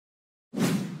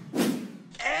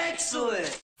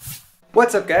Excellent!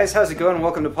 What's up guys, how's it going?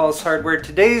 Welcome to Paul's Hardware.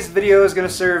 Today's video is going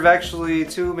to serve actually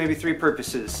two, maybe three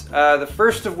purposes. The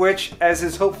first of which, as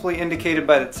is hopefully indicated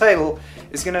by the title,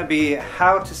 is going to be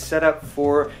how to set up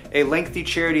for a lengthy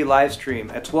charity live stream.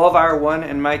 A 12-hour one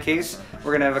in my case.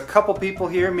 We're going to have a couple people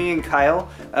here, me and Kyle,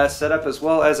 set up, as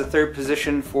well as a third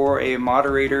position for a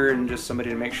moderator and just somebody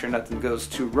to make sure nothing goes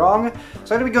too wrong.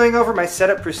 So I'm going to be going over my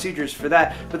setup procedures for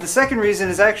that. But the second reason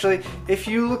is actually, if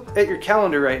you look at your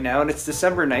calendar right now, and it's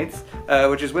December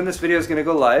 9th, which is when this video is going to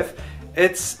go live,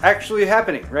 it's actually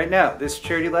happening right now, this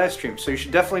charity live stream. So you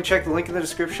should definitely check the link in the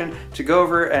description to go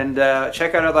over and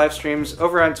check out our live streams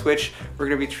over on Twitch. We're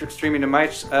going to be streaming to my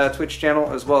Twitch channel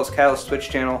as well as Kyle's Twitch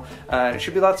channel. It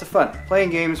should be lots of fun. Playing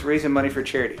games, raising money for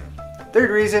charity. Third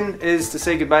reason is to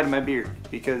say goodbye to my beard,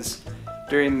 because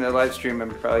during the live stream I'm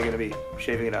probably going to be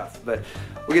shaving it off, but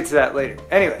we'll get to that later.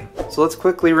 Anyway, so let's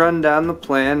quickly run down the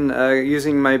plan.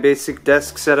 Using my basic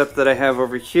desk setup that I have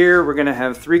over here, we're going to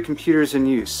have 3 computers in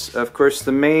use. Of course,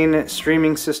 the main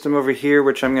streaming system over here,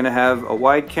 which I'm going to have a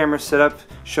wide camera setup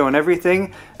showing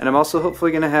everything, and I'm also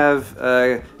hopefully going to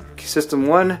have System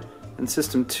 1 and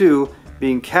System 2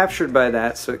 being captured by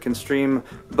that, so it can stream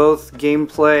both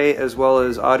gameplay as well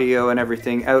as audio and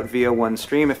everything out via one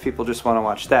stream if people just want to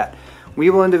watch that. We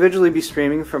will individually be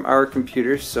streaming from our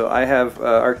computers, so I have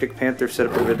Arctic Panther set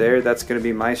up over there. That's going to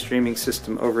be my streaming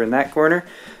system over in that corner.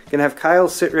 Going to have Kyle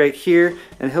sit right here,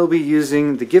 and he'll be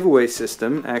using the giveaway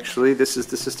system. Actually, this is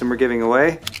the system we're giving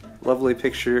away. Lovely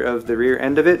picture of the rear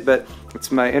end of it, but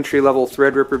it's my entry-level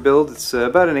Threadripper build. It's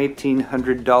about an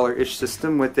 $1,800-ish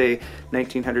system with a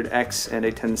 1900X and a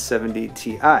 1070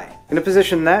 Ti. I'm going to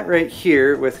position that right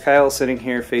here with Kyle sitting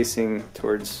here facing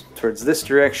towards this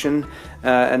direction,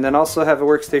 and then also have a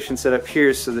workstation set up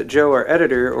here so that Joe, our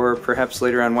editor, or perhaps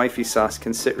later on Wifey Sauce,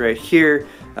 can sit right here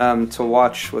to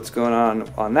watch what's going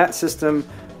on that system,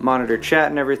 monitor chat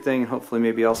and everything, and hopefully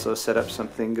maybe also set up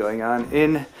something going on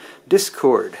in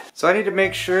Discord. So I need to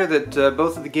make sure that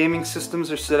both of the gaming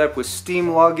systems are set up with Steam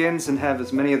logins and have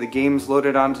as many of the games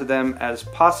loaded onto them as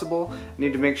possible. I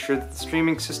need to make sure that the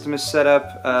streaming system is set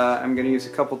up. I'm going to use a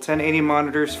couple 1080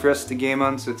 monitors for us to game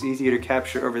on, so it's easier to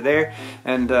capture over there,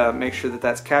 and make sure that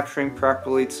that's capturing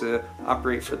properly to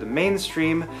operate for the main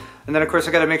stream. And then of course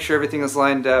I got to make sure everything is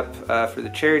lined up for the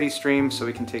charity stream so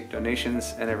we can take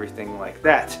donations and everything like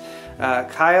that.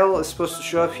 Kyle is supposed to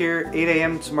show up here 8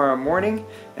 a.m. tomorrow morning,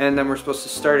 and then we're supposed to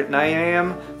start at 9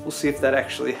 a.m. We'll see if that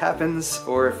actually happens,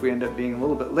 or if we end up being a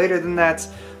little bit later than that.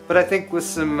 But I think with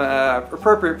some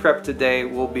appropriate prep today,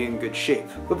 we'll be in good shape.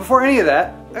 But before any of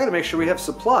that, I gotta make sure we have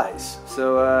supplies.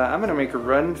 So I'm gonna make a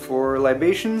run for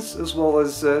libations, as well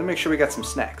as make sure we got some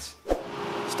snacks.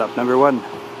 Stop number 1.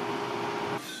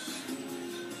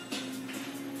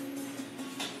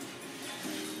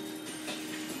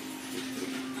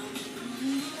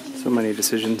 So many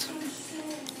decisions.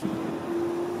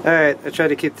 Alright, I tried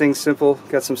to keep things simple.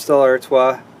 Got some Stella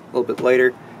Artois, a little bit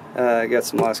lighter. Got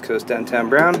some Lost Coast Downtown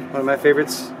Brown, one of my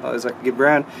favorites. Always like a good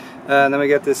brown. And then we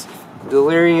got this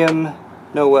Delirium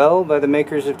Noel by the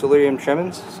makers of Delirium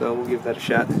Tremens, so we'll give that a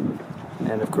shot.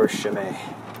 And of course Chimay,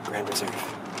 Grand Reserve.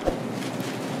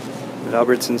 At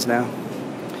Albertsons now.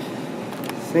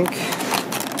 I think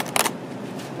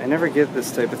I never get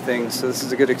this type of thing, so this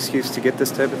is a good excuse to get this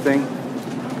type of thing.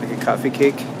 Like a coffee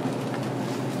cake.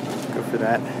 Go for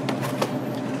that.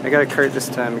 I got a cart this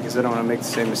time because I don't want to make the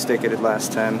same mistake I did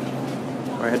last time,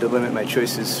 where I had to limit my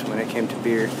choices when it came to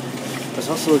beer. I was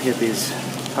also looking at these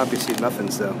poppy seed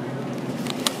muffins though. I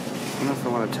don't know if I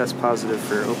want to test positive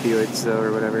for opioids though,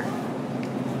 or whatever.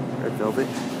 Red velvet.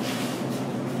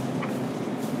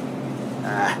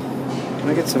 I'm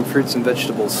gonna get some fruits and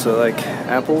vegetables, so like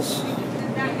apples.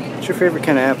 What's your favorite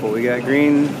kind of apple? We got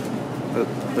green,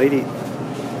 Lady,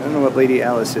 I don't know what Lady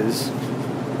Alice is.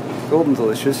 Golden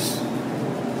Delicious.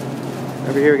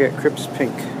 Over here we got Crips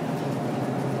Pink.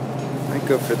 Might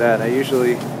go for that. I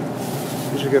usually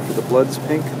go for the Bloods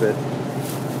Pink, but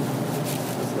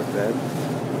doesn't look bad.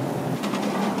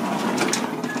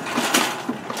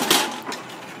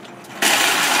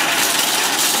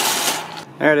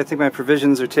 Alright, I think my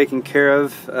provisions are taken care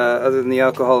of, other than the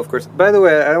alcohol, of course. By the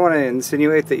way, I don't want to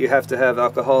insinuate that you have to have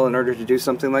alcohol in order to do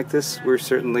something like this. We're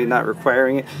certainly not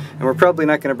requiring it, and we're probably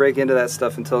not going to break into that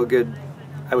stuff until a good,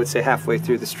 I would say, halfway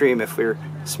through the stream if we're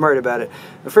smart about it.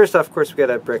 But first off, of course, we got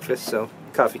to have breakfast, so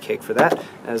coffee cake for that,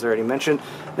 as already mentioned.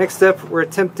 Next up, we're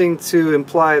attempting to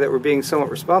imply that we're being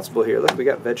somewhat responsible here. Look, we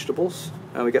got vegetables.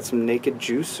 We got some naked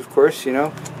juice, of course, you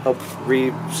know, help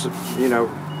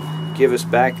give us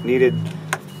back needed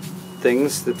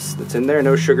things that's in there.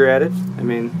 No sugar added. I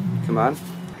mean, come on.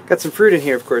 Got some fruit in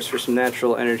here, of course, for some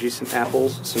natural energy, some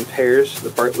apples, some pears, the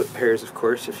Bartlett pears, of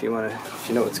course, if you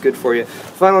know what's good for you.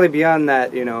 Finally, beyond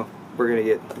that, you know, we're gonna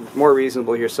get more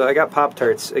reasonable here. So I got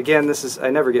Pop-Tarts. Again, I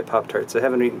never get Pop-Tarts. I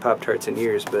haven't eaten Pop-Tarts in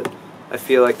years, but I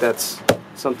feel like that's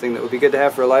something that would be good to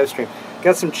have for a live stream.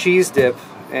 Got some cheese dip,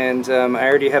 and I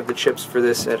already have the chips for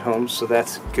this at home, so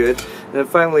that's good. And then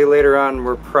finally, later on,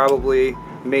 we're probably,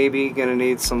 maybe, gonna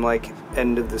need some like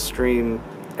end of the stream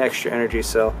extra energy,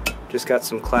 so just got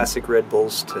some classic Red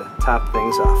Bulls to top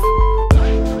things off.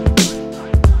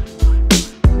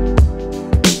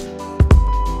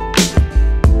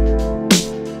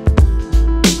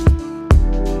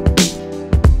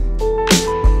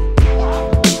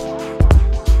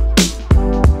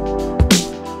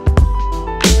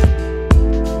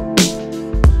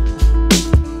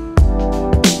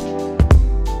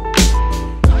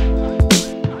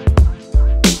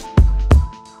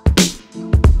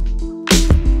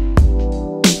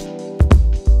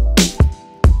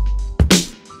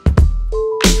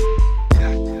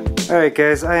 Alright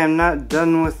guys, I am not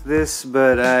done with this,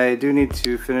 but I do need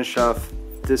to finish off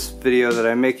this video that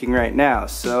I'm making right now.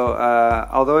 So,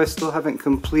 although I still haven't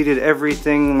completed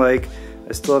everything, like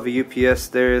I still have a UPS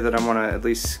there that I want to at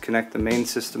least connect the main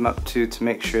system up to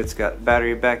make sure it's got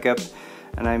battery backup,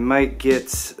 and I might get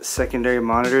secondary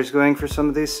monitors going for some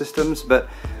of these systems, but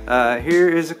here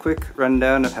is a quick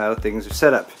rundown of how things are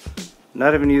set up.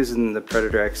 Not even using the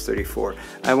Predator X34.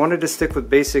 I wanted to stick with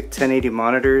basic 1080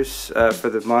 monitors for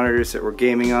the monitors that we're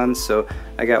gaming on, so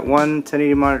I got one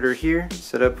 1080 monitor here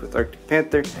set up with Arctic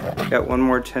Panther, got one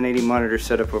more 1080 monitor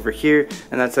set up over here,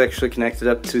 and that's actually connected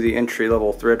up to the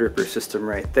entry-level Threadripper system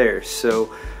right there.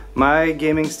 So my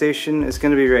gaming station is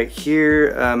going to be right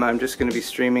here. I'm just going to be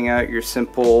streaming out your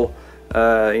simple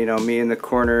you know, me in the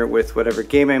corner with whatever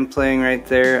game I'm playing right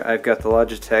there. I've got the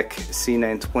Logitech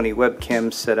C920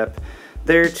 webcam set up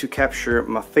there to capture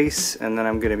my face, and then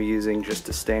I'm going to be using just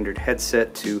a standard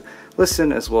headset to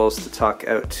listen as well as to talk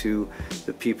out to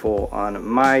the people on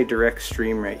my direct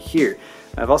stream right here.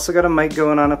 I've also got a mic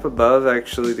going on up above.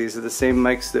 Actually, these are the same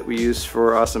mics that we use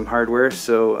for Awesome Hardware,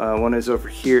 so one is over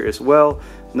here as well,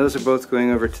 and those are both going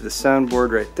over to the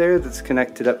soundboard right there that's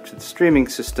connected up to the streaming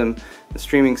system. The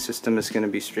streaming system is going to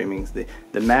be streaming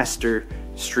the master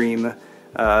stream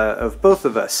of both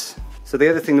of us. So the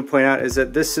other thing to point out is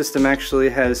that this system actually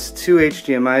has two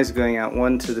HDMIs going out,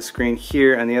 one to the screen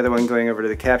here and the other one going over to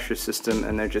the capture system,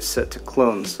 and they're just set to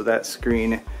clone, so that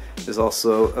screen is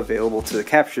also available to the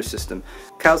capture system.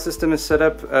 Kyle's system is set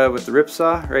up with the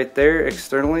ripsaw right there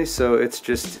externally, so it's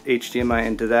just HDMI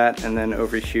into that and then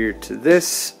over here to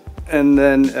this, and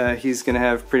then he's going to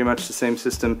have pretty much the same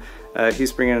system.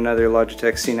 He's bringing another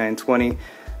Logitech C920.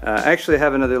 I actually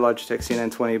have another Logitech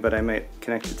C920, but I might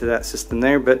connect it to that system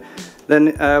there. But then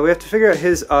we have to figure out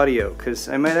his audio, because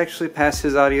I might actually pass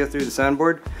his audio through the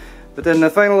soundboard. But then the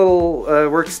final little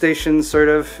workstation sort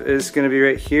of is going to be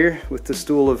right here with the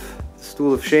stool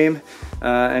of shame,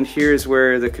 and here is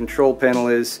where the control panel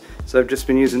is. So I've just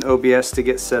been using OBS to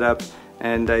get set up,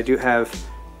 and I do have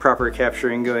proper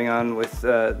capturing going on with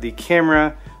the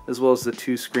camera as well as the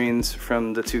two screens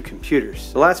from the two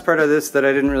computers. The last part of this that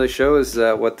I didn't really show is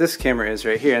what this camera is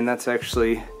right here, and that's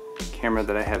actually a camera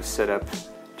that I have set up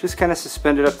just kind of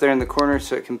suspended up there in the corner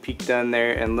so it can peek down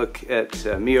there and look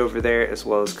at me over there as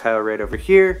well as Kyle right over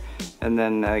here, and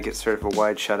then get sort of a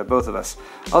wide shot of both of us.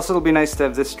 Also, it'll be nice to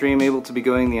have this stream able to be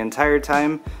going the entire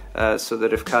time so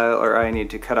that if Kyle or I need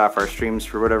to cut off our streams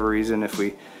for whatever reason, if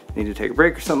we need to take a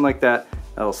break or something like that,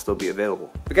 that'll still be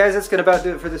available. But guys, that's gonna about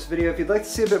do it for this video. If you'd like to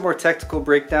see a bit more technical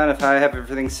breakdown of how I have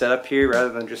everything set up here rather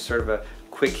than just sort of a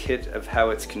quick hit of how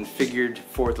it's configured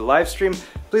for the live stream,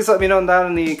 please let me know down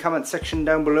in the comment section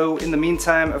down below. In the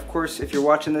meantime, of course, if you're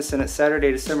watching this and it's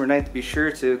Saturday, December 9th, be sure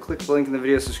to click the link in the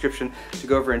video description to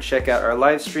go over and check out our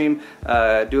live stream, do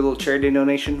a little charity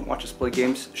donation, watch us play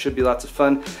games, should be lots of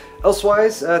fun.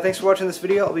 Elsewise, thanks for watching this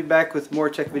video. I'll be back with more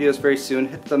tech videos very soon.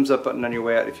 Hit the thumbs up button on your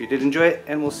way out if you did enjoy it,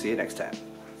 and we'll see you next time.